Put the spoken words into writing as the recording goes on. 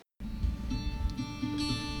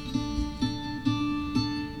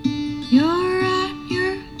You're on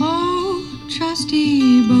your old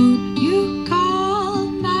trusty boat. You call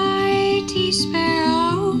mighty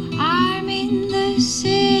sparrow. I'm in the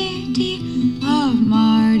city of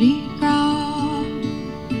Mardi Gras.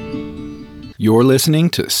 You're listening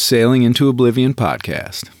to Sailing into Oblivion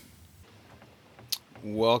podcast.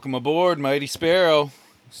 Welcome aboard, Mighty Sparrow.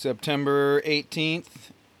 September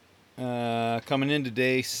 18th. Coming into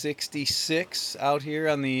day 66 out here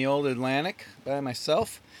on the old Atlantic by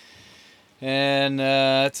myself. And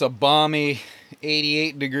it's a balmy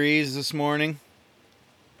 88 degrees this morning.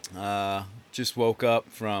 Just woke up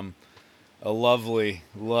from a lovely,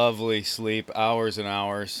 lovely sleep, hours and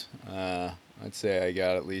hours. I'd say I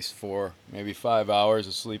got at least 4, maybe 5 hours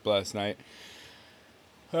of sleep last night.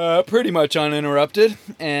 Pretty much uninterrupted,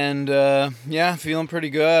 and feeling pretty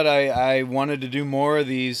good. I wanted to do more of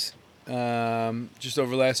these just over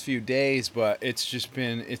the last few days, but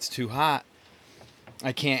it's too hot.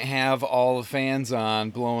 I can't have all the fans on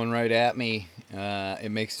blowing right at me. It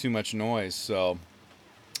makes too much noise, so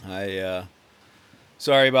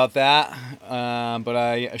sorry about that, but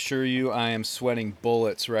I assure you I am sweating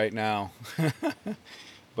bullets right now.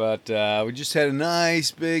 But we just had a nice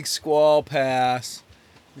big squall pass,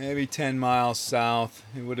 maybe 10 miles south.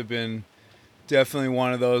 It would have been definitely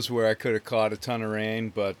one of those where I could have caught a ton of rain,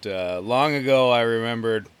 but long ago I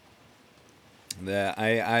remembered that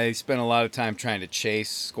I spent a lot of time trying to chase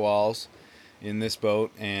squalls in this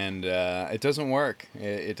boat, and it doesn't work.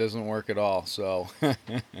 It doesn't work at all. So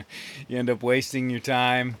you end up wasting your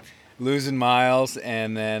time, losing miles,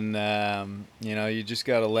 and then you just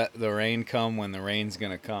got to let the rain come when the rain's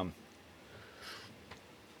going to come.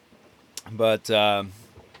 But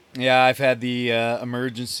I've had the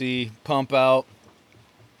emergency pump out,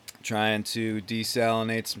 trying to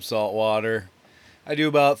desalinate some salt water. I do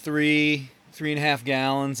about 3.5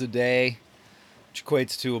 gallons a day, which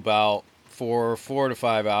equates to about 4 to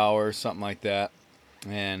 5 hours, something like that.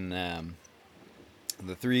 And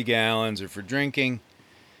the 3 gallons are for drinking.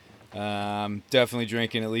 Definitely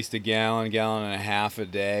drinking at least a gallon and a half a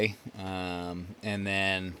day. And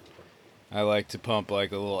then I like to pump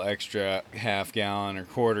like a little extra half gallon or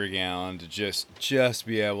quarter gallon to just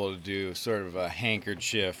be able to do sort of a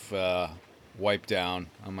handkerchief wipe down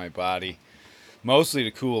on my body. Mostly to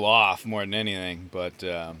cool off more than anything, but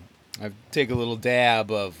I take a little dab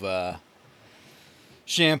of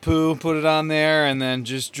shampoo, put it on there, and then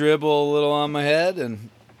just dribble a little on my head, and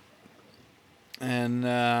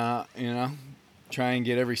try and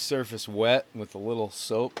get every surface wet with a little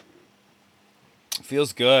soap.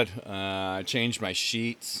 Feels good. I changed my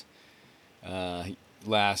sheets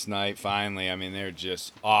last night. Finally, I mean, they're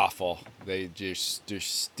just awful. They're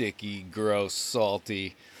sticky, gross,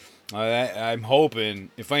 salty. I'm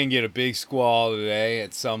hoping if I can get a big squall today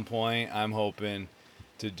at some point, I'm hoping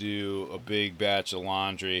to do a big batch of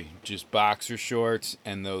laundry, just boxer shorts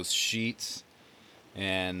and those sheets,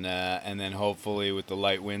 and then hopefully with the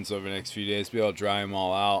light winds over the next few days, be able to dry them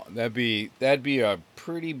all out. That'd be a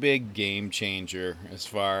pretty big game changer as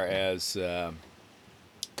far as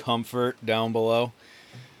comfort down below.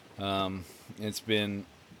 It's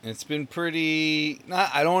been pretty,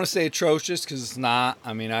 I don't want to say atrocious, because it's not.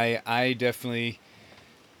 I mean, I definitely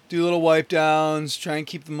do little wipe downs, try and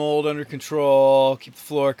keep the mold under control, keep the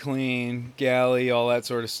floor clean, galley, all that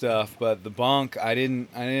sort of stuff. But the bunk, I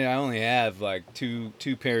only have like two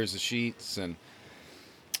pairs of sheets, and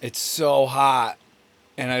it's so hot,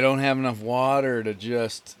 and I don't have enough water to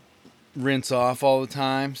just rinse off all the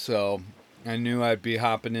time. So I knew I'd be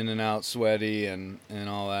hopping in and out sweaty and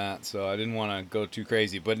all that, so I didn't want to go too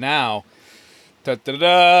crazy. But now,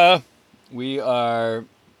 we are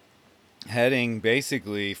heading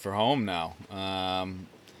basically for home now.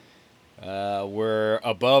 We're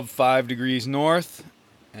above 5 degrees north.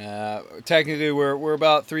 Technically, we're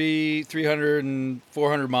about 300 and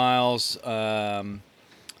 400 miles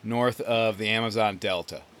north of the Amazon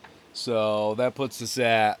Delta. So that puts us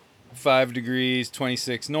at 5 degrees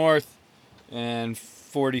 26 north and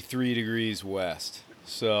 43 degrees west.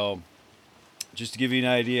 So just to give you an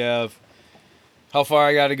idea of how far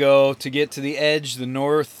I got to go to get to the edge, the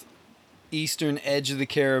northeastern edge of the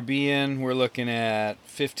Caribbean, we're looking at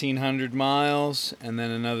 1,500 miles, and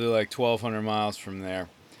then another like 1,200 miles from there.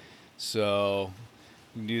 So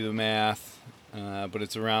you can do the math, but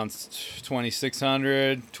it's around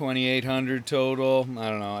 2,600, 2,800 total. I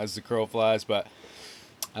don't know, as the crow flies, but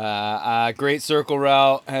Great Circle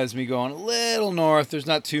route has me going a little north. There's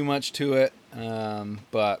not too much to it,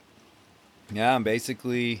 but yeah, I'm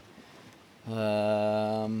basically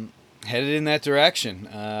headed in that direction.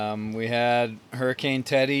 We had Hurricane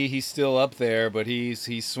Teddy. He's still up there, but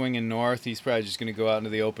he's swinging north. He's probably just going to go out into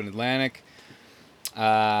the open Atlantic.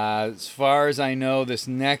 As far as I know, this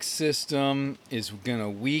next system is going to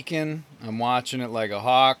weaken. I'm watching it like a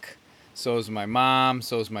hawk. So is my mom.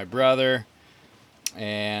 So is my brother.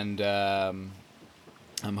 And I'm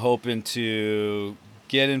hoping to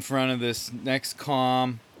get in front of this next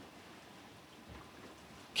calm,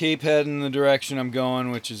 keep heading in the direction I'm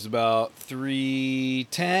going, which is about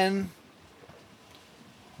 310,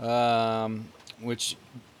 which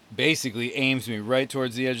basically aims me right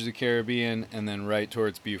towards the edge of the Caribbean and then right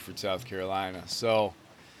towards Beaufort, South Carolina. So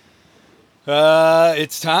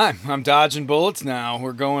it's time. I'm dodging bullets now.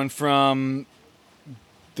 We're going from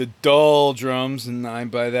the doldrums,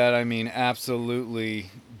 and by that I mean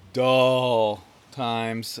absolutely dull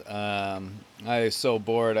times. I was so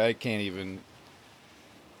bored I can't even.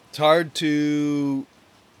 It's hard to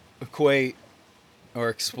equate or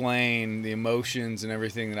explain the emotions and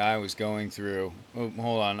everything that I was going through. Oh,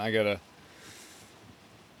 hold on, I gotta.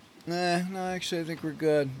 No, actually, I think we're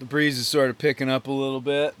good. The breeze is sort of picking up a little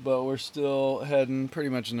bit, but we're still heading pretty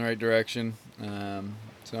much in the right direction. So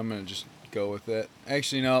I'm gonna just go with it.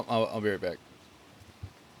 Actually, no, I'll be right back.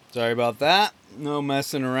 Sorry about that. No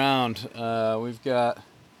messing around. We've got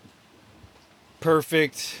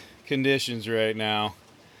perfect conditions right now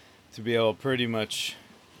to be able to pretty much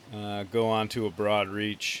go onto a broad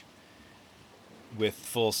reach with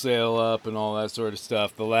full sail up and all that sort of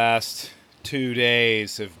stuff. The last 2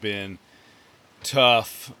 days have been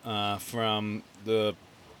tough from the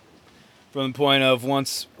point of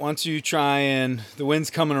once you try, and the wind's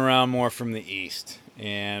coming around more from the east,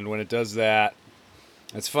 and when it does that,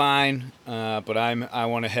 that's fine. But I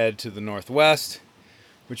want to head to the northwest,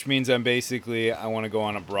 which means I want to go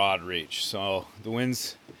on a broad reach. So the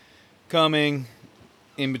wind's coming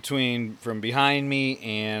in between, from behind me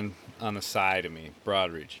and on the side of me,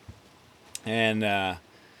 broad reach. And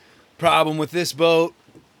problem with this boat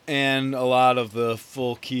and a lot of the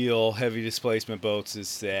full keel heavy displacement boats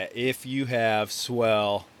is that if you have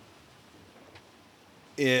swell,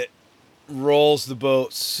 it rolls the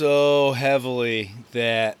boat so heavily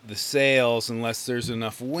that the sails, unless there's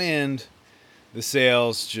enough wind, the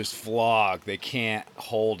sails just flog. They can't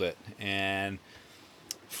hold it. And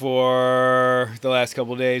for the last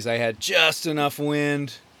couple of days, I had just enough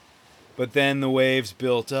wind, but then the waves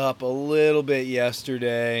built up a little bit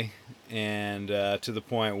yesterday, and to the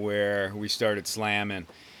point where we started slamming.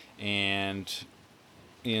 And,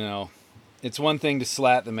 it's one thing to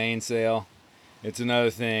slat the mainsail. It's another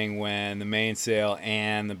thing when the mainsail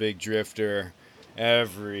and the big drifter,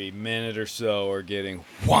 every minute or so, are getting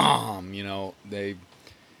wham. They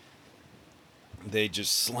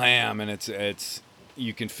just slam, and it's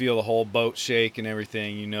you can feel the whole boat shake and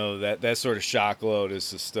everything. That sort of shock load is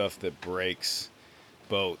the stuff that breaks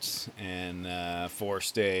boats and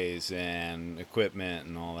forestays and equipment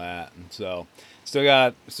and all that. And so still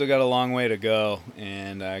got a long way to go,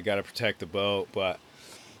 and I got to protect the boat. But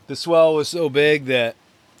the swell was so big that,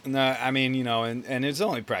 and it's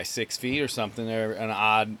only probably 6 feet or something, or an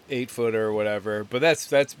odd 8-footer or whatever. But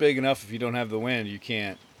that's big enough. If you don't have the wind, you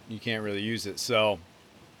can't really use it. So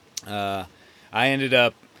I ended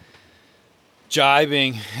up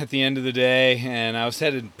jibing at the end of the day, and I was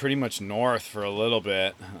headed pretty much north for a little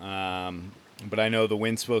bit. But I know the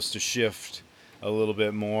wind's supposed to shift a little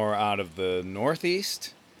bit more out of the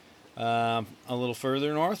northeast, a little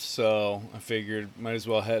further north. So I figured might as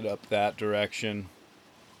well head up that direction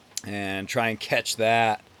and try and catch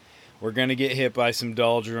that. We're going to get hit by some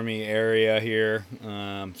doldrumy area here.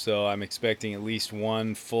 So I'm expecting at least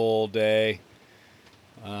one full day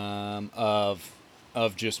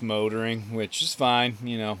of just motoring, which is fine.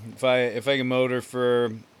 If I can motor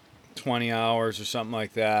for 20 hours or something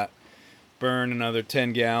like that, burn another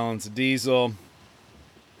 10 gallons of diesel.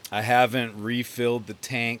 I haven't refilled the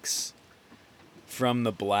tanks from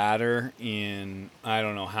the bladder in I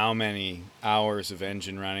don't know how many hours of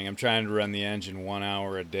engine running. I'm trying to run the engine 1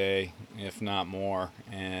 hour a day, if not more,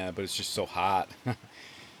 but it's just so hot.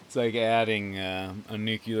 It's like adding a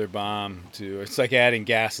nuclear bomb it's like adding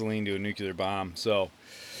gasoline to a nuclear bomb. So,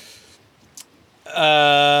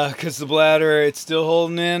 because the bladder, it's still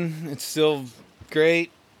holding in, it's still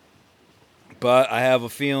great, but I have a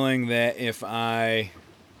feeling that if I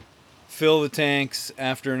fill the tanks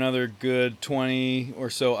after another good 20 or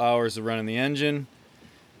so hours of running the engine,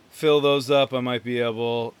 fill those up, I might be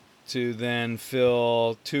able to then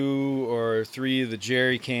fill 2 or 3 of the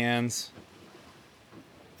jerry cans.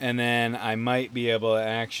 And then I might be able to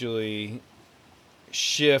actually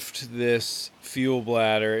shift this fuel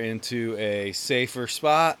bladder into a safer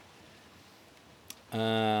spot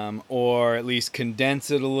or at least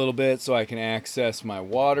condense it a little bit so I can access my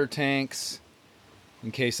water tanks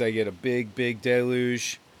in case I get a big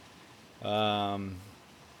deluge.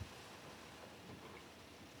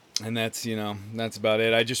 And that's about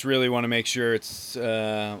it. I just really want to make sure it's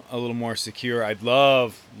a little more secure. I'd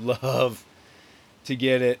love to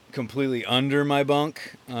get it completely under my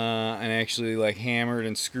bunk and actually like hammered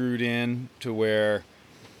and screwed in to where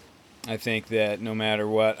I think that no matter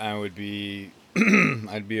what, I would be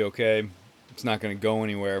I'd be okay. It's not going to go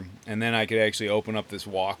anywhere. And then I could actually open up this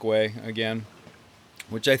walkway again,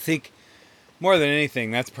 which I think more than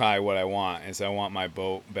anything, that's probably what I want. Is I want my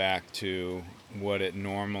boat back to what it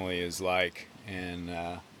normally is like, and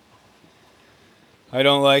I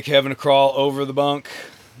don't like having to crawl over the bunk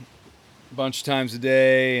a bunch of times a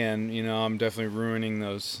day, and I'm definitely ruining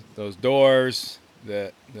those doors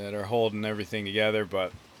that are holding everything together.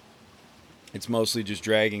 But it's mostly just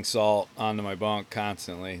dragging salt onto my bunk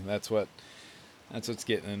constantly. That's what's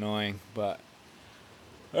getting annoying. But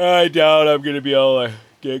I doubt I'm gonna be able to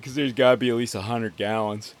get, because there's got to be at least 100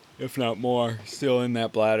 gallons, if not more, still in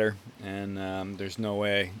that bladder, and there's no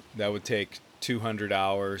way that would take 200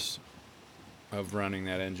 hours of running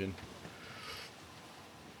that engine,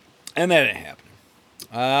 and that ain't happening.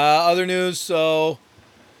 Other news, so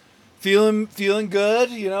feeling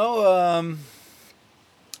good,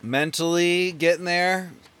 mentally getting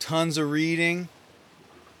there. Tons of reading.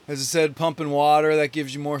 As I said, pumping water, that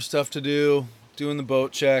gives you more stuff to do. Doing the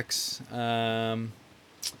boat checks.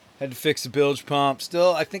 Had to fix the bilge pump.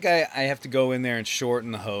 Still, I think I have to go in there and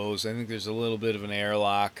shorten the hose. I think there's a little bit of an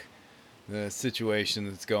airlock, the situation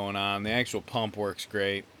that's going on. The actual pump works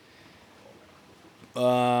great.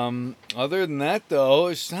 Other than that, though,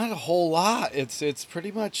 it's not a whole lot. It's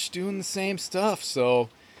pretty much doing the same stuff. So,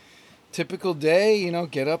 typical day,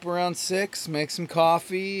 get up around 6, make some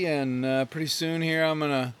coffee, and pretty soon here I'm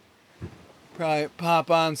going to probably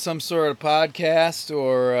pop on some sort of podcast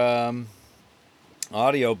or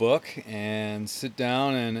audiobook and sit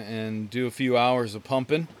down and do a few hours of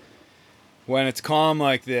pumping. When it's calm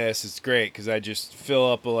like this, it's great because I just fill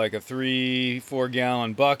up like a 3-4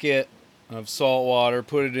 gallon bucket of salt water,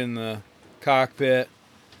 put it in the cockpit,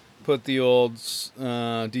 put the old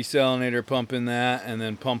desalinator pump in that, and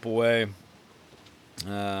then pump away.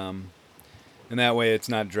 And that way it's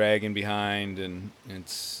not dragging behind, and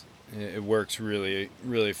it works really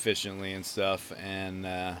efficiently and stuff.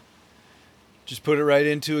 And just put it right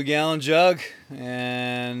into a gallon jug,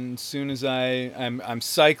 and as soon as I'm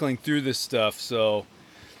cycling through this stuff, so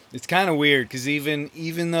it's kind of weird because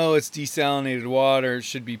even though it's desalinated water, it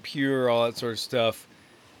should be pure, all that sort of stuff.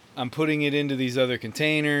 I'm putting it into these other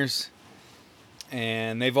containers,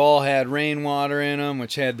 and they've all had rainwater in them,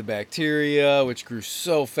 which had the bacteria, which grew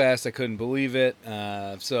so fast I couldn't believe it.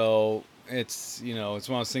 So it's it's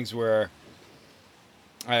one of those things where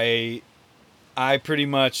I pretty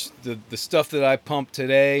much, the stuff that I pump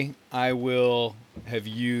today, I will have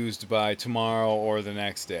used by tomorrow or the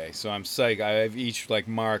next day. So I'm psyched. I have each like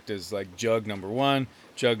marked as like jug number 1,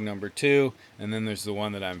 jug number 2, and then there's the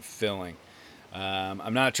one that I'm filling.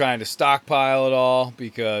 I'm not trying to stockpile it all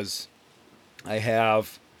because I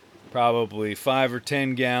have probably 5 or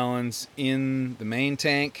 10 gallons in the main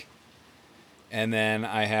tank, and then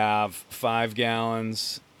I have 5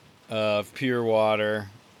 gallons of pure water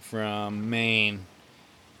from Maine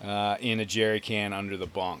in a jerry can under the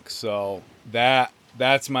bunk. So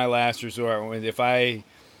that's my last resort.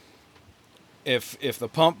 If the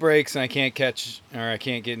pump breaks and I can't catch, or I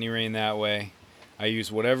can't get any rain that way, I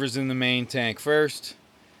use whatever's in the main tank first,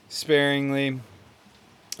 sparingly,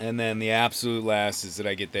 and then the absolute last is that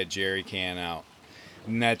I get that jerry can out.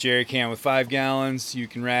 And that jerry can with 5 gallons, you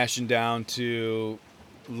can ration down to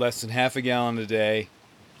less than half a gallon a day,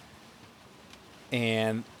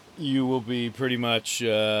 and you will be pretty much,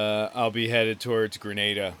 I'll be headed towards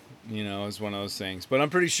Grenada, is one of those things. But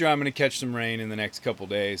I'm pretty sure I'm going to catch some rain in the next couple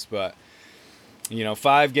days. But,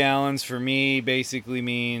 5 gallons for me basically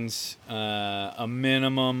means a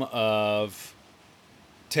minimum of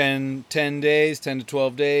 10 days, 10 to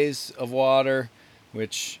 12 days of water,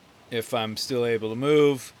 which if I'm still able to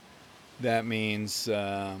move, that means,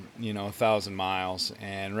 1,000 miles.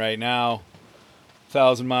 And right now,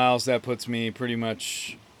 1,000 miles, that puts me pretty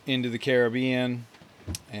much into the Caribbean,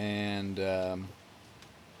 and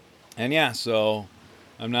yeah, so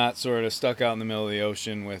I'm not sort of stuck out in the middle of the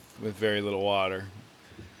ocean with very little water.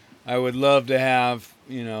 I would love to have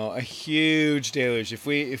a huge deluge. If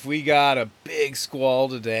we got a big squall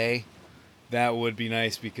today, that would be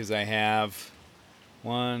nice because I have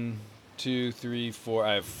 1, 2, 3, 4.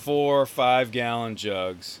 I have 4 5-gallon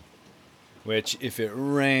jugs which if it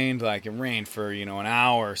rained, like it rained for, an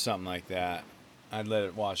hour or something like that, I'd let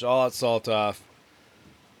it wash all its salt off,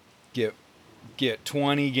 get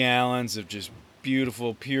 20 gallons of just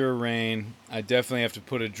beautiful, pure rain. I definitely have to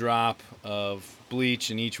put a drop of bleach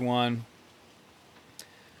in each one.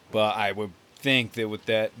 But I would think that with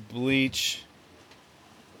that bleach,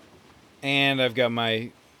 and I've got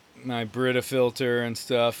my Brita filter and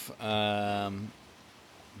stuff,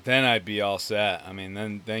 then I'd be all set. I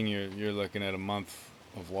mean, then you're looking at a month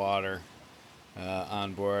of water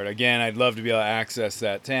on board. Again, I'd love to be able to access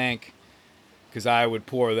that tank, because I would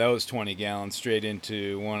pour those 20 gallons straight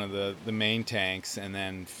into one of the main tanks and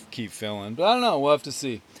then keep filling. But I don't know. We'll have to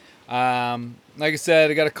see. Like I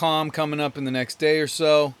said, I got a calm coming up in the next day or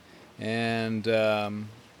so, and going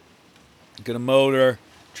to motor,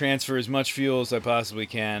 transfer as much fuel as I possibly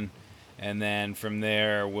can, and then from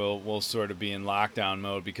there we'll sort of be in lockdown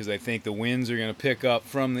mode, because I think the winds are going to pick up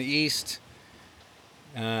from the east,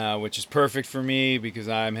 which is perfect for me because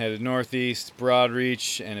I'm headed northeast, broad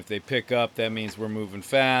reach, and if they pick up, that means we're moving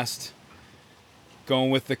fast, going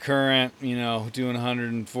with the current, doing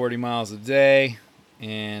 140 miles a day,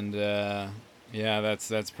 and yeah,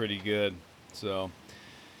 that's pretty good. So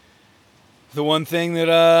the one thing that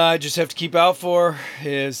I just have to keep out for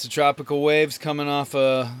is the tropical waves coming off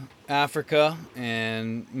of Africa,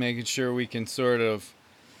 and making sure we can sort of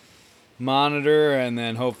monitor and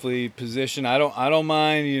then hopefully position. I don't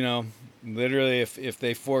mind, literally if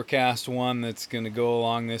they forecast one that's going to go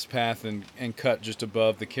along this path and cut just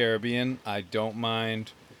above the Caribbean, I don't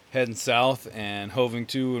mind heading south and hoving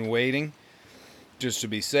to and waiting just to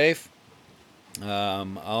be safe.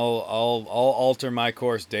 I'll alter my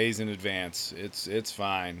course days in advance. It's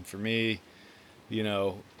fine for me.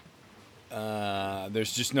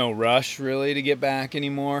 There's just no rush really to get back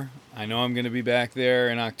anymore. I know I'm going to be back there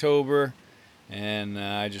in October, and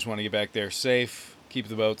I just want to get back there safe, keep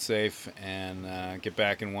the boat safe, and get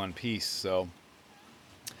back in one piece. So,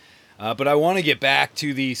 but I want to get back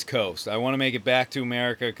to the East Coast. I want to make it back to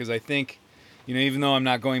America, because I think, even though I'm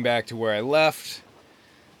not going back to where I left,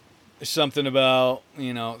 there's something about,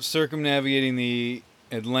 circumnavigating the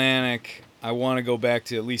Atlantic. I want to go back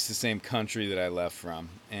to at least the same country that I left from.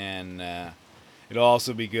 And it'll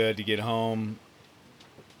also be good to get home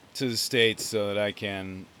to the States so that I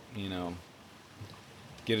can,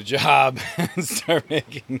 get a job and start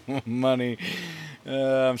making money.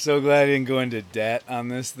 I'm so glad I didn't go into debt on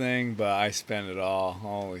this thing, but I spent it all.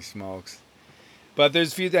 Holy smokes. But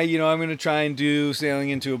there's a few that, I'm going to try and do Sailing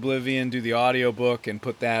into Oblivion, do the audiobook and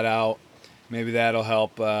put that out. Maybe that'll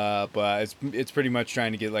help. But it's pretty much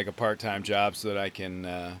trying to get like a part-time job so that I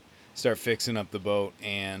can start fixing up the boat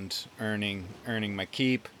and earning my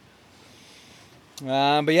keep.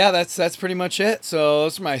 But yeah, that's pretty much it. So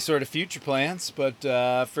those are my sort of future plans. But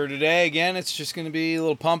for today, again, it's just going to be a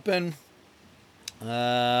little pumping.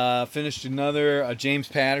 Finished a James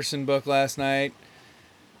Patterson book last night.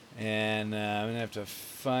 And I'm gonna have to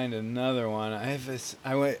find another one.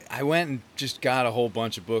 I went and just got a whole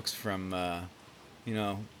bunch of books from,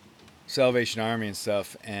 Salvation Army and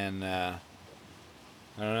stuff. And I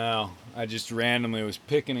don't know. I just randomly was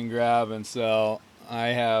picking and grabbing. So I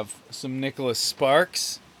have some Nicholas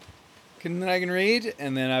Sparks that I can read,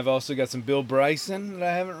 and then I've also got some Bill Bryson that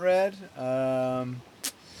I haven't read.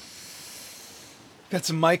 Got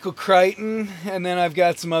some Michael Crichton, and then I've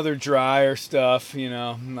got some other drier stuff,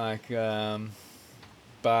 like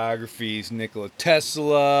biographies, Nikola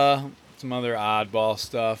Tesla, some other oddball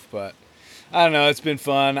stuff. But I don't know, it's been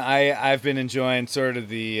fun. I've been enjoying sort of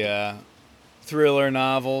the thriller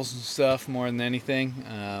novels and stuff more than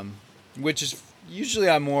anything, which is usually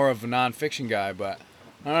I'm more of a nonfiction guy, but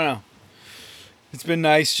I don't know. It's been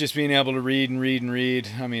nice just being able to read and read and read.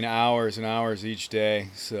 I mean, hours and hours each day.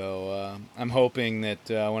 So I'm hoping that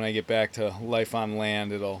when I get back to life on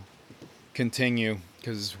land, it'll continue,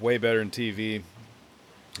 because it's way better than TV.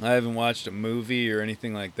 I haven't watched a movie or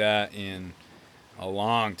anything like that in a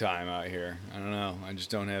long time out here. I don't know. I just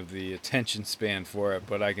don't have the attention span for it.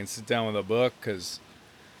 But I can sit down with a book because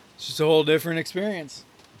it's just a whole different experience.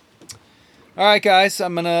 All right, guys,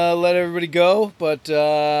 I'm going to let everybody go, but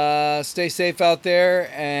stay safe out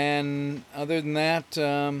there. And other than that,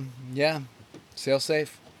 sail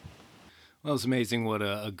safe. Well, it's amazing what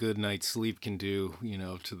a good night's sleep can do,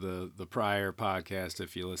 to the prior podcast.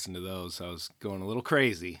 If you listen to those, I was going a little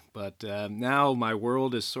crazy. But now my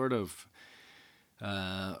world is sort of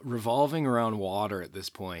revolving around water at this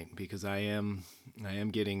point, because I am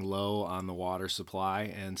getting low on the water supply,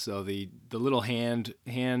 and so the little hand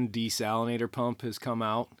desalinator pump has come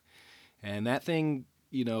out, and that thing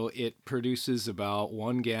it produces about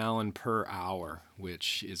 1 gallon per hour,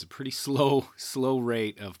 which is a pretty slow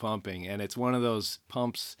rate of pumping. And it's one of those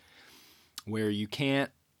pumps where you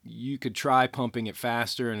could try pumping it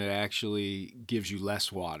faster and it actually gives you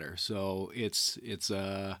less water. So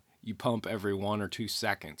you pump every 1 or 2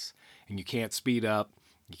 seconds, and you can't speed up,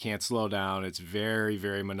 you can't slow down. It's very,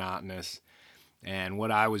 very monotonous. And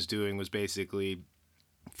what I was doing was basically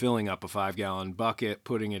filling up a 5 gallon bucket,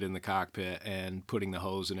 putting it in the cockpit, and putting the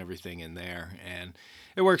hose and everything in there. And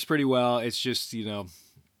it works pretty well. It's just,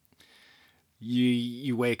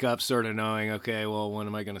 you wake up sort of knowing, okay, well, when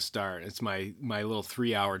am I going to start? It's my little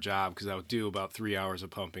 3-hour job, because I would do about 3 hours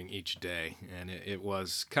of pumping each day. And it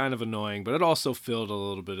was kind of annoying, but it also filled a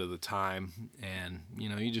little bit of the time. And,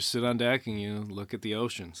 you just sit on deck and you look at the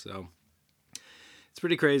ocean. So it's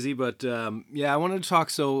pretty crazy. But I wanted to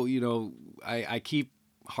talk. So, I keep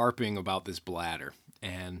harping about this bladder,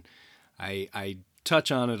 and I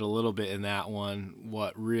touch on it a little bit in that one.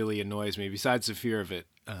 What really annoys me, besides the fear of it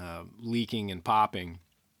leaking and popping,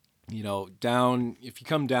 if you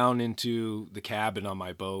come down into the cabin on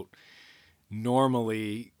my boat,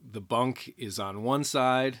 normally the bunk is on one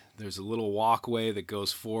side. There's a little walkway that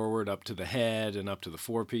goes forward up to the head and up to the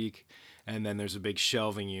forepeak, and then there's a big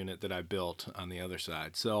shelving unit that I built on the other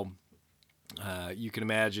side. So you can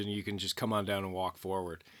imagine you can just come on down and walk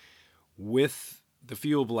forward. With the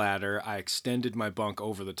fuel bladder, I extended my bunk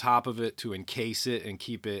over the top of it to encase it and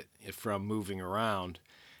keep it from moving around.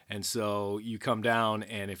 And so you come down,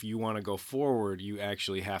 and if you want to go forward, you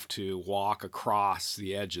actually have to walk across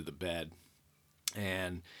the edge of the bed.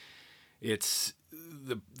 And it's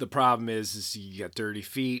the problem is you got dirty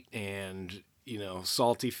feet and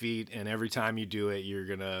salty feet, and every time you do it, you're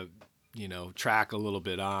gonna track a little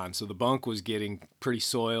bit on. So the bunk was getting pretty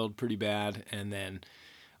soiled, pretty bad, and then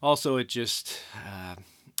also it just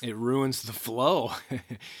it ruins the flow.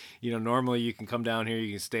 Normally you can come down here,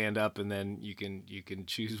 you can stand up, and then you can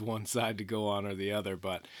choose one side to go on or the other,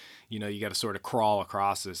 but you got to sort of crawl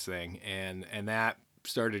across this thing, and that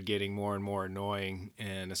started getting more and more annoying.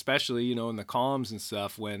 And especially in the calms and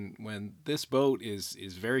stuff, when this boat is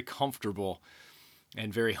very comfortable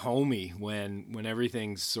and very homey when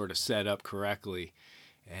everything's sort of set up correctly.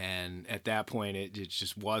 And at that point, it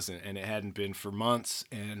just wasn't, and it hadn't been for months,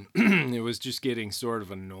 and it was just getting sort of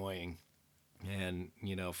annoying. And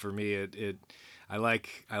for me, I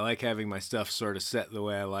like having my stuff sort of set the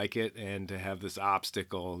way I like it, and to have this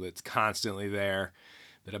obstacle that's constantly there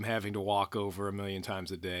that I'm having to walk over a million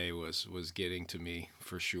times a day was getting to me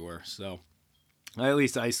for sure. So I at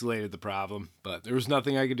least isolated the problem, but there was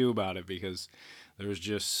nothing I could do about it because there was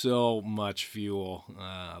just so much fuel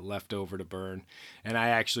left over to burn, and I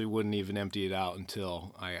actually wouldn't even empty it out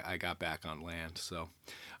until I got back on land. So,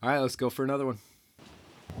 all right, let's go for another one.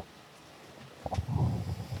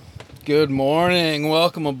 Good morning.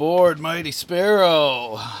 Welcome aboard Mighty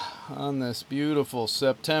Sparrow on this beautiful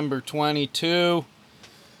September 22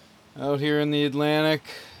 out here in the Atlantic,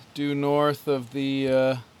 due north of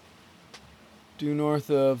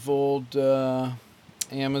old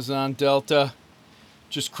Amazon Delta.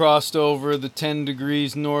 Just crossed over the 10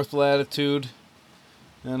 degrees north latitude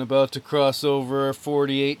and about to cross over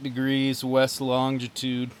 48 degrees west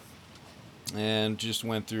longitude, and just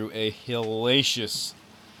went through a hellacious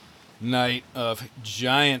night of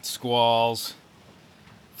giant squalls,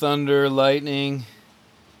 thunder, lightning,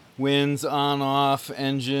 winds on off,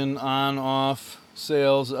 engine on off,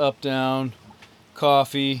 sails up down,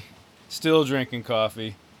 coffee, still drinking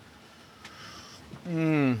coffee.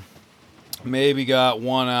 Maybe got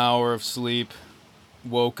 1 hour of sleep,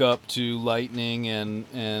 woke up to lightning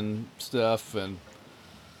and stuff, and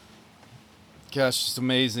gosh, it's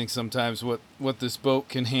amazing sometimes what this boat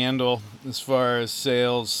can handle as far as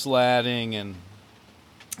sails, slatting,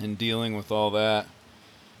 and dealing with all that.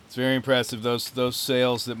 It's very impressive. Those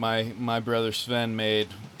sails that my brother Sven made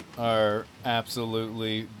are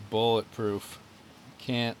absolutely bulletproof.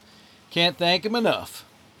 Can't thank him enough.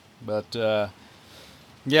 But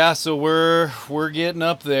yeah, so we're getting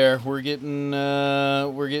up there. We're getting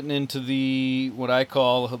into the what I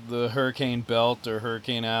call the hurricane belt or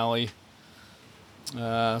hurricane alley.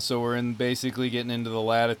 So we're basically getting into the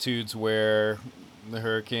latitudes where the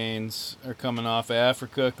hurricanes are coming off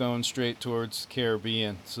Africa, going straight towards the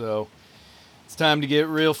Caribbean. So it's time to get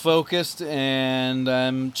real focused, and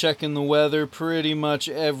I'm checking the weather pretty much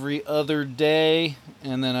every other day.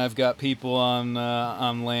 And then I've got people on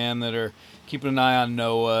land that are keeping an eye on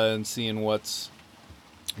NOAA and seeing what's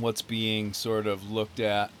being sort of looked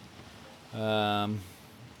at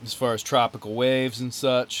as far as tropical waves and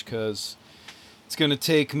such, because it's going to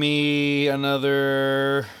take me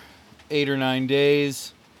another 8 or 9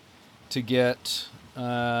 days to get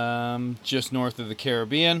just north of the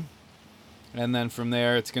Caribbean. And then from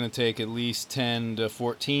there, it's going to take at least 10 to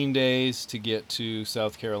 14 days to get to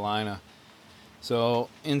South Carolina. So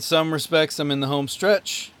in some respects, I'm in the home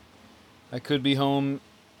stretch. I could be home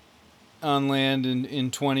on land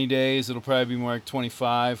in 20 days. It'll probably be more like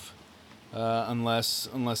 25, unless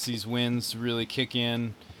these winds really kick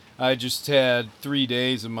in. I just had 3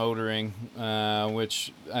 days of motoring,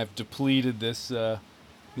 which I've depleted this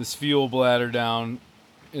fuel bladder down.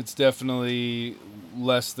 It's definitely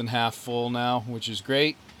less than half full now, which is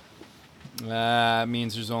great. It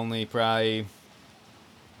means there's only probably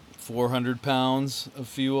 400 pounds of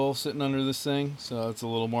fuel sitting under this thing, so it's a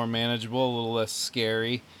little more manageable, a little less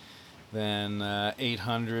scary than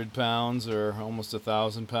 800 pounds or almost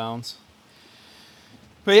 1,000 pounds.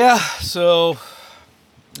 But yeah, so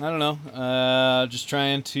I don't know, just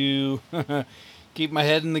trying to keep my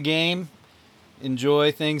head in the game,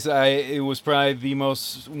 enjoy things. It was probably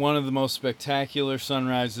one of the most spectacular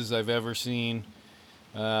sunrises I've ever seen.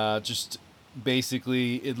 Just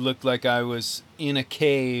basically, it looked like I was in a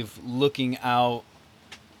cave looking out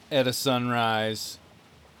at a sunrise,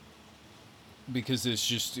 because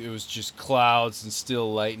it was just clouds and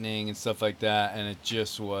still lightning and stuff like that, and it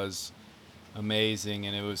just was amazing.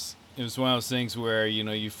 And it was one of those things where, you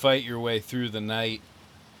know, you fight your way through the night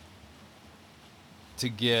to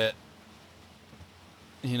get,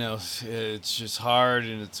 you know, it's just hard,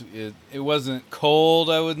 and it wasn't cold,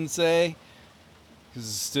 I wouldn't say, because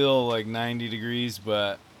it's still like 90 degrees,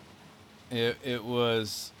 but it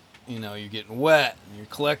was, you know, you're getting wet, and you're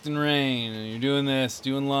collecting rain, and you're doing this,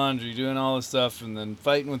 doing laundry, doing all this stuff, and then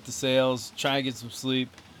fighting with the sails, trying to get some sleep.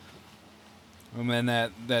 And then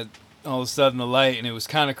that all of a sudden the light, and it was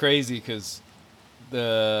kind of crazy because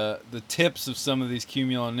the tips of some of these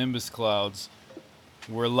cumulonimbus clouds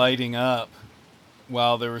were lighting up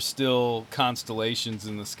while there were still constellations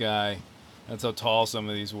in the sky. That's how tall some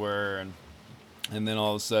of these were, and then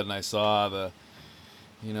all of a sudden I saw the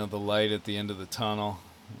light at the end of the tunnel,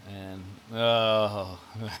 and oh,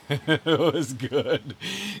 it was good,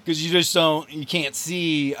 because you can't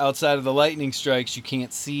see outside of the lightning strikes. You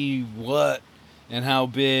can't see what and how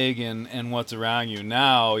big and what's around you.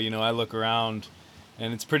 Now, you know, I look around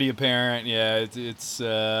and it's pretty apparent. Yeah, it's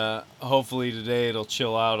hopefully today it'll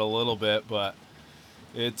chill out a little bit, but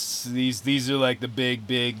it's these are like the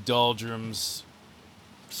big doldrums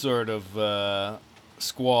sort of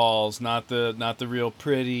squalls, not the real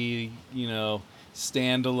pretty, you know,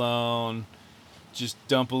 standalone, just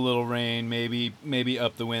dump a little rain, maybe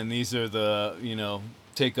up the wind. These are the, you know,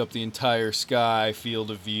 take up the entire sky,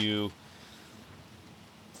 field of view,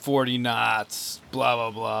 40 knots, blah blah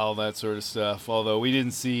blah, all that sort of stuff. Although we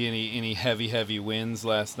didn't see any heavy winds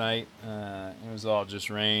last night. It was all just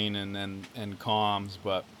rain and calms,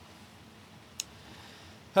 but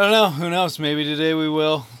I don't know, who knows, maybe today we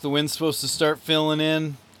will. The wind's supposed to start filling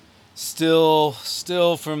in, still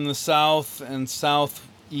from the south and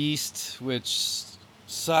southeast, which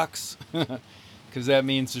sucks, because that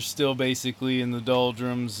means they're still basically in the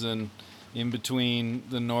doldrums and in between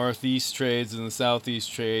the northeast trades and the southeast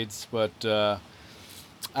trades. But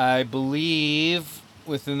I believe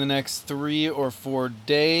within the next 3 or 4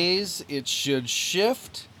 days it should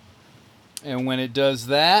shift. And when it does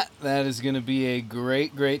that is going to be a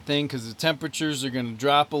great thing, because the temperatures are going to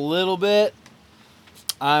drop a little bit.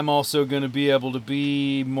 I'm also going to be able to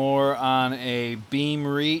be more on a beam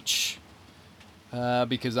reach,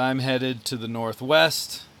 because I'm headed to the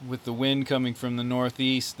northwest with the wind coming from the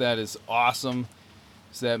northeast. That is awesome.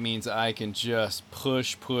 So that means I can just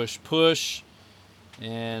push.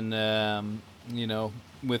 And, you know,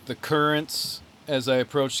 with the currents, as I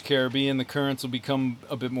approach the Caribbean, the currents will become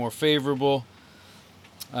a bit more favorable.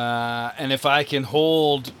 And if I can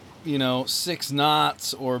hold, you know, 6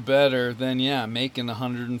 knots or better, then yeah, I'm making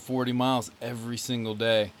 140 miles every single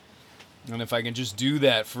day. And if I can just do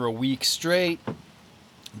that for a week straight,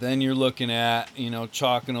 then you're looking at, you know,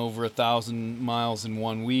 chalking over 1,000 miles in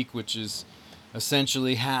 1 week, which is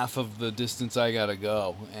essentially half of the distance I gotta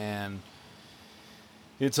go. And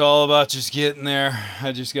it's all about just getting there.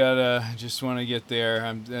 I just want to get there.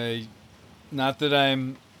 I'm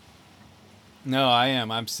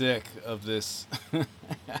sick of this. I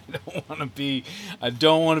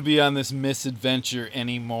don't want to be on this misadventure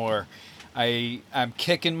anymore. I'm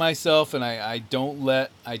kicking myself, and I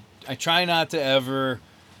try not to ever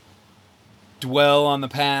dwell on the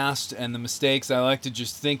past and the mistakes. I like to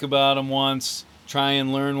just think about them once, try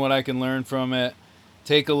and learn what I can learn from it,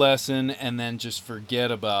 take a lesson, and then just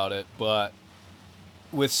forget about it. But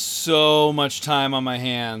with so much time on my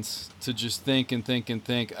hands to just think and think and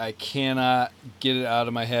think, I cannot get it out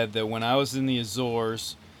of my head that when I was in the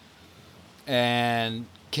Azores and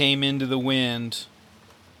came into the wind,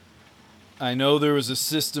 I know there was a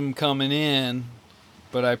system coming in,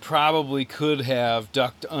 but I probably could have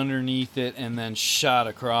ducked underneath it and then shot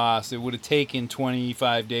across. It would have taken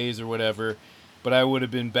 25 days or whatever, but I would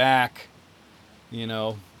have been back,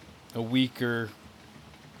 a week or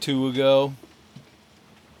two ago.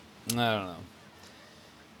 I don't know.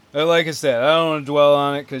 But like I said, I don't want to dwell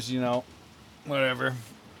on it because, whatever.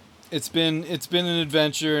 It's been an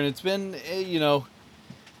adventure, and it's been,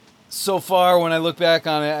 so far when I look back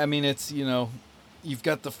on it, I mean, it's, you've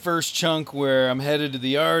got the first chunk where I'm headed to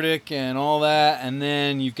the Arctic and all that, and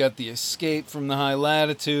then you've got the escape from the high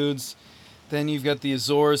latitudes, then you've got the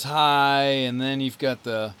Azores high, and then you've got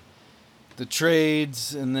the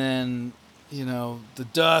trades, and then the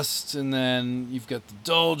dust, and then you've got the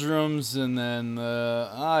doldrums, and then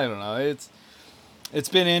I don't know. It's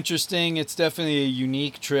been interesting. It's definitely a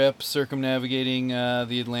unique trip circumnavigating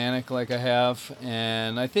the Atlantic like I have,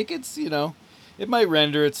 and I think it's it might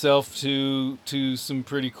render itself to some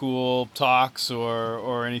pretty cool talks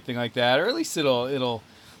or anything like that, or at least it'll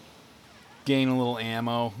gain a little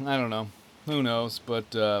ammo. I don't know. Who knows?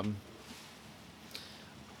 But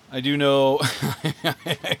I do know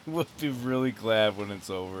I will be really glad when it's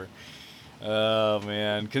over. Oh,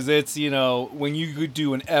 man. Because it's, when you could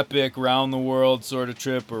do an epic round the world sort of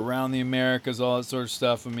trip or around the Americas, all that sort of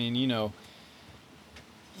stuff, I mean,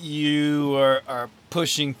 you are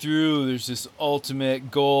pushing through. There's this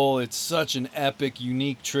ultimate goal. It's such an epic,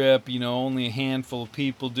 unique trip, only a handful of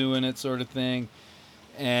people doing it sort of thing.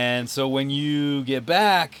 And so when you get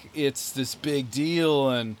back, it's this big deal,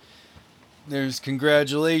 and there's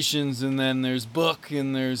congratulations, and then there's book,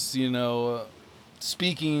 and there's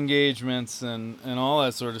speaking engagements and all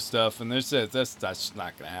that sort of stuff, and that's just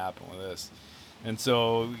not gonna happen with this. And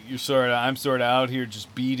so I'm sort of out here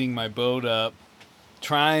just beating my boat up,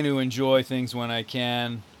 trying to enjoy things when I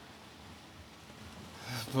can,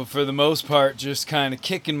 but for the most part just kind of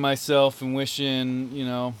kicking myself and wishing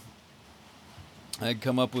I'd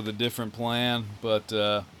come up with a different plan. But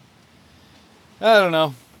I don't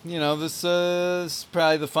know. This is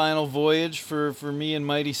probably the final voyage for me and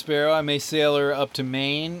Mighty Sparrow. I may sail her up to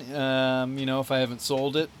Maine, if I haven't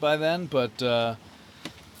sold it by then. But, I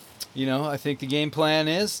think the game plan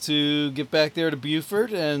is to get back there to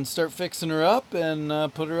Beaufort and start fixing her up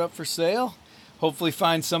and put her up for sale. Hopefully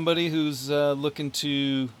find somebody who's looking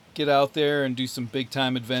to get out there and do some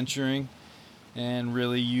big-time adventuring and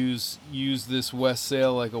really use this West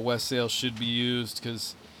Sail like a West Sail should be used,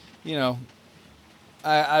 because,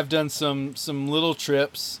 I've done some little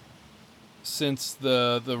trips since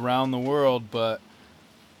the round the world, but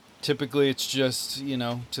typically it's just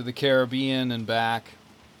to the Caribbean and back.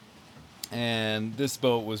 And this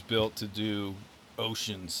boat was built to do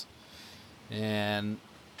oceans, and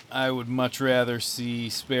I would much rather see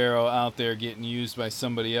Sparrow out there getting used by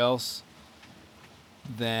somebody else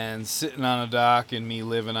than sitting on a dock and me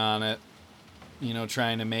living on it,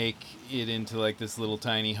 trying to make it into like this little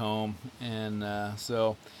tiny home. And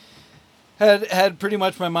so had pretty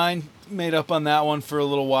much my mind made up on that one for a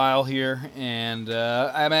little while here, and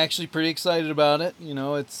I'm actually pretty excited about it.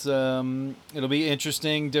 It's it'll be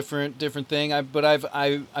interesting, different thing. But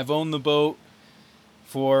I've owned the boat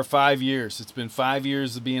for 5 years. It's been 5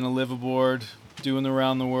 years of being a live aboard, doing the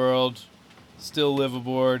round the world, still live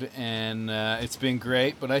aboard, and it's been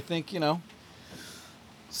great. But I think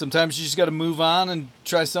sometimes you just got to move on and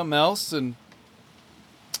try something else, and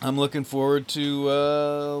I'm looking forward to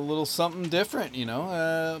a little something different,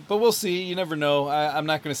 but we'll see. You never know. I'm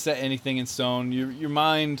not going to set anything in stone. Your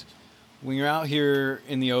mind, when you're out here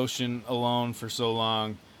in the ocean alone for so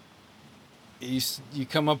long, you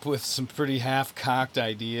come up with some pretty half-cocked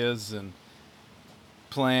ideas and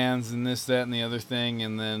plans and this, that, and the other thing,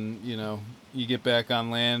 and then, you get back on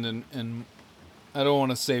land, and I don't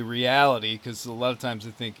want to say reality, because a lot of times I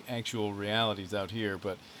think actual reality's out here,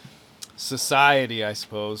 but society, I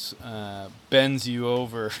suppose, bends you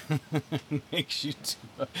over, makes you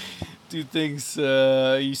do things,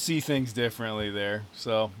 you see things differently there.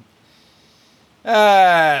 So,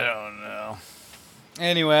 I don't know.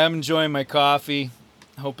 Anyway, I'm enjoying my coffee.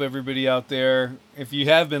 Hope everybody out there, if you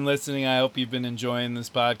have been listening, I hope you've been enjoying this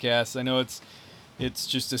podcast. I know it's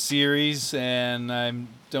just a series, and I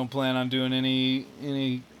don't plan on doing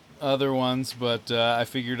any other ones, but I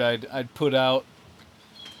figured I'd put out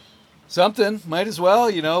something. Might as well,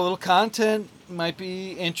 a little content might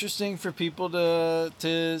be interesting for people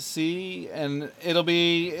to see, and it'll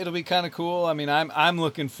be kind of cool. I mean, I'm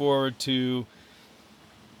looking forward to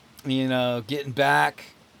getting back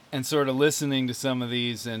and sort of listening to some of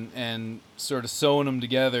these and sort of sewing them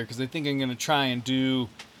together, because I think I'm going to try and do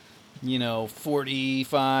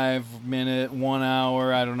 45-minute, 1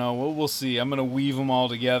 hour, I don't know, we'll see. I'm going to weave them all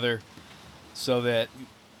together so that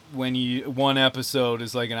when one episode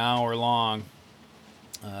is like an hour long,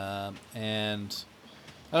 and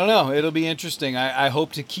I don't know, it'll be interesting. I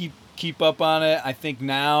hope to keep up on it. I think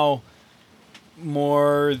now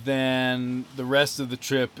more than the rest of the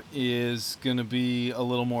trip is going to be a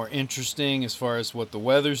little more interesting as far as what the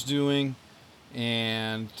weather's doing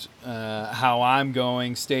and how I'm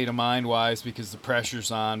going state of mind wise, because the pressure's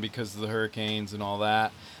on because of the hurricanes and all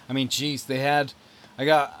that. I mean, geez, I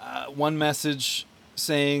got one message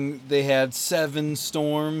saying they had 7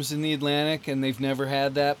 storms in the Atlantic and they've never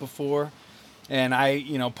had that before. And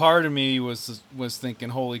part of me was thinking,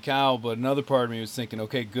 holy cow, but another part of me was thinking,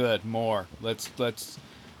 okay, good, more. Let's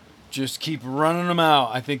just keep running them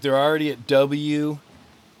out. I think they're already at W,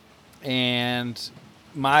 and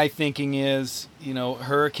my thinking is,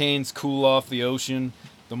 hurricanes cool off the ocean.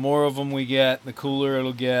 The more of them we get, the cooler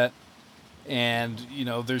it'll get. And,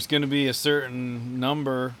 there's going to be a certain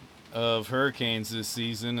number of hurricanes this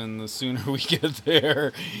season, and the sooner we get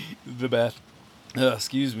there, the better.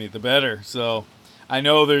 The better. So I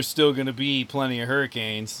know there's still going to be plenty of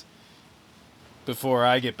hurricanes before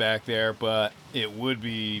I get back there, but it would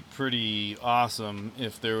be pretty awesome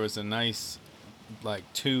if there was a nice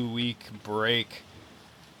 2-week break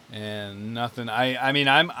and nothing. I mean,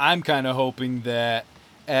 I'm kind of hoping that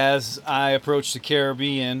as I approach the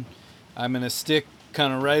Caribbean, I'm going to stick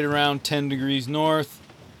kind of right around 10 degrees north,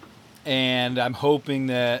 and I'm hoping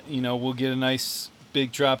that, we'll get a nice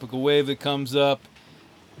big tropical wave that comes up,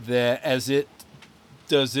 that as it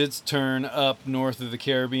does its turn up north of the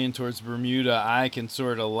Caribbean towards Bermuda, I can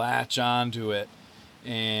sort of latch onto it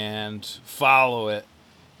and follow it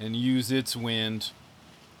and use its wind.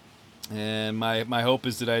 And my hope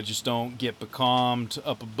is that I just don't get becalmed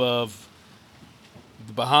up above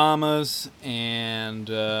the Bahamas and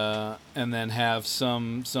then have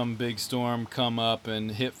some big storm come up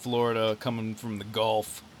and hit Florida coming from the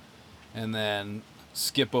Gulf, and then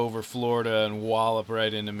skip over Florida and wallop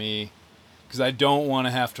right into me, because I don't want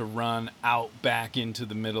to have to run out back into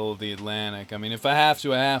the middle of the Atlantic. I mean, if I have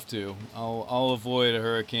to, I have to. I'll avoid a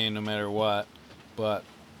hurricane no matter what, but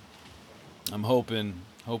I'm hoping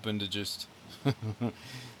to just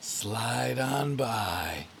slide on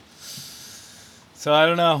by. So I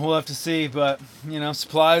don't know. We'll have to see, but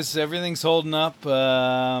supplies, everything's holding up.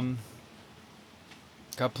 Got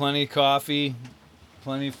plenty of coffee,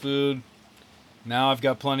 plenty of food. Now I've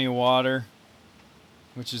got plenty of water,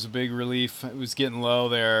 which is a big relief. It was getting low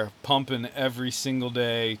there. Pumping every single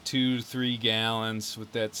day, 2 to 3 gallons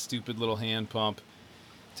with that stupid little hand pump.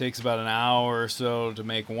 It takes about an hour or so to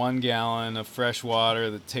make 1 gallon of fresh water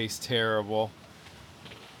that tastes terrible.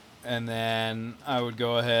 And then I would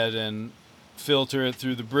go ahead and filter it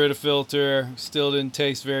through the Brita filter. Still didn't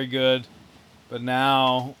taste very good. But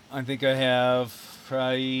now I think I have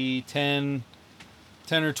probably 10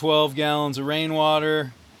 or 12 gallons of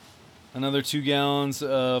rainwater, another 2 gallons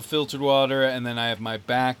of filtered water, and then I have my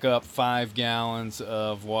backup 5 gallons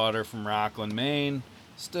of water from Rockland, Maine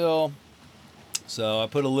still. So I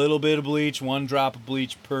put a little bit of bleach, 1 drop of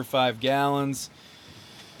bleach per 5 gallons,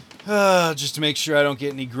 just to make sure I don't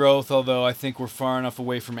get any growth, although I think we're far enough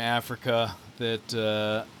away from Africa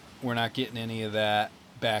that we're not getting any of that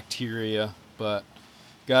bacteria. But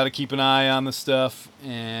got to keep an eye on the stuff,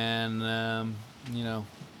 and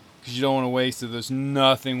because you don't want to waste it. There's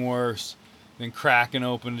nothing worse than cracking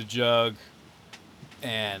open a jug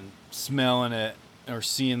and smelling it or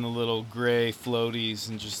seeing the little gray floaties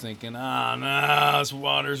and just thinking, oh no, this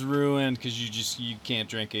water's ruined, because you can't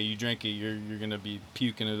drink it. You drink it, you're gonna be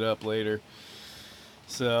puking it up later.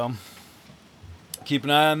 So keep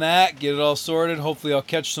an eye on that, get it all sorted. Hopefully I'll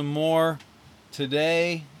catch some more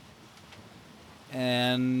today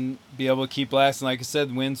and be able to keep blasting. Like I said,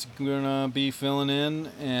 the wind's gonna be filling in,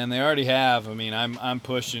 and they already have. I mean, I'm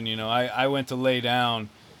pushing. I went to lay down,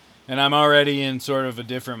 and I'm already in sort of a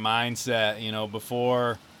different mindset.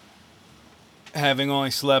 Before having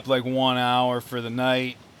only slept 1 hour for the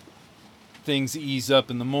night, things ease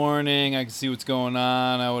up in the morning. I can see what's going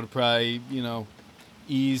on. I would have probably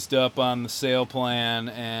eased up on the sail plan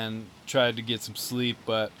and tried to get some sleep,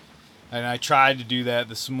 and I tried to do that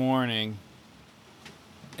this morning.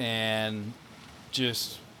 And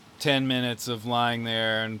just 10 minutes of lying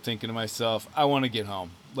there and thinking to myself, I want to get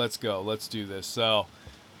home. Let's go. Let's do this. So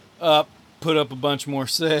put up a bunch more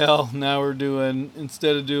sail. Now we're doing,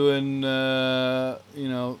 instead of doing,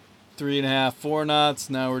 3.5, 4 knots,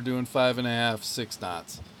 now we're doing 5.5, 6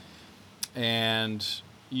 knots. and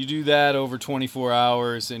you do that over 24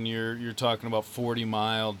 hours, and you're talking about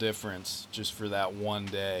 40-mile difference just for that one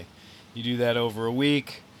day. You do that over a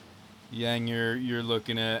week, yeah, and you're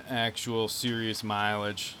looking at actual serious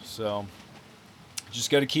mileage. So just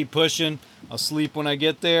got to keep pushing. I'll sleep when I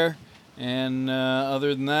get there, and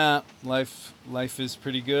other than that, life is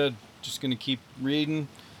pretty good. Just gonna keep reading,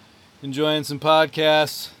 enjoying some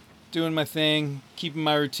podcasts, doing my thing, keeping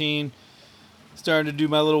my routine, starting to do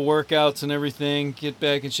my little workouts and everything, get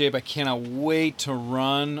back in shape. I cannot wait to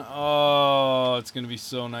run. Oh, it's gonna be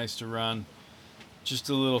so nice to run. Just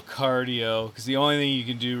a little cardio, because the only thing you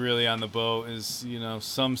can do really on the boat is,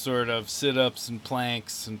 some sort of sit-ups and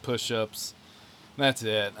planks and push-ups. That's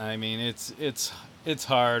it. I mean, it's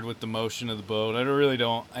hard with the motion of the boat.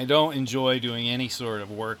 I don't enjoy doing any sort of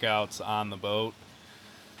workouts on the boat.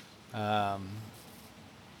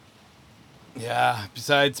 Yeah,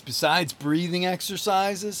 besides breathing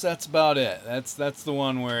exercises, that's about it. That's the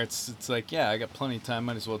one where it's like, yeah, I got plenty of time,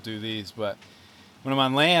 might as well do these. But when I'm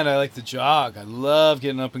on land, I like to jog. I love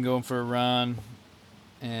getting up and going for a run,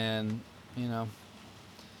 and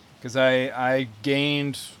because I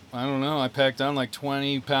gained, I don't know, I packed on like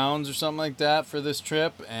 20 pounds or something like that for this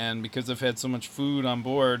trip, and because I've had so much food on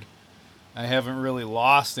board, I haven't really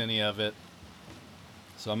lost any of it.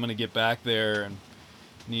 So I'm gonna get back there and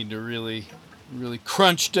need to really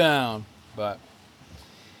crunch down. But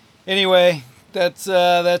anyway, that's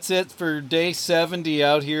it for day 70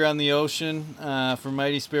 out here on the ocean. For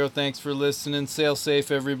Mighty Sparrow, thanks for listening. Sail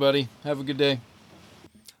safe, everybody. Have a good day.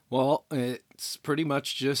 Well, it's pretty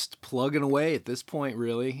much just plugging away at this point,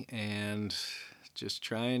 really, and just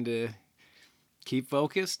trying to keep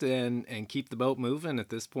focused and keep the boat moving at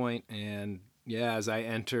this point. And yeah, as I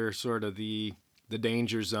enter sort of the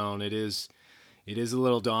danger zone, it is a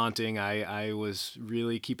little daunting. I was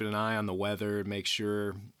really keeping an eye on the weather, make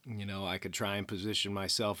sure, I could try and position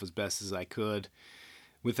myself as best as I could.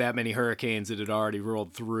 With that many hurricanes that had already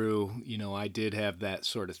rolled through, I did have that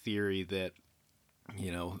sort of theory that,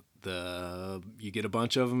 you get a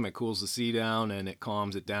bunch of them, it cools the sea down and it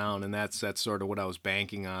calms it down, and that's sort of what I was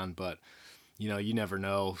banking on. But you never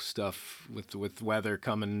know. Stuff with weather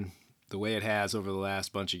coming the way it has over the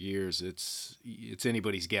last bunch of years, it's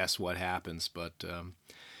anybody's guess what happens. But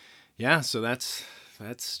yeah, so that's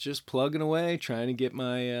just plugging away, trying to get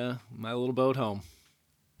my my little boat home.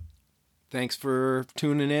 Thanks for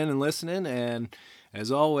tuning in and listening, and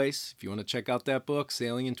as always, if you want to check out that book,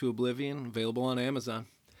 Sailing into Oblivion, available on Amazon.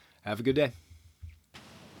 Have a good day.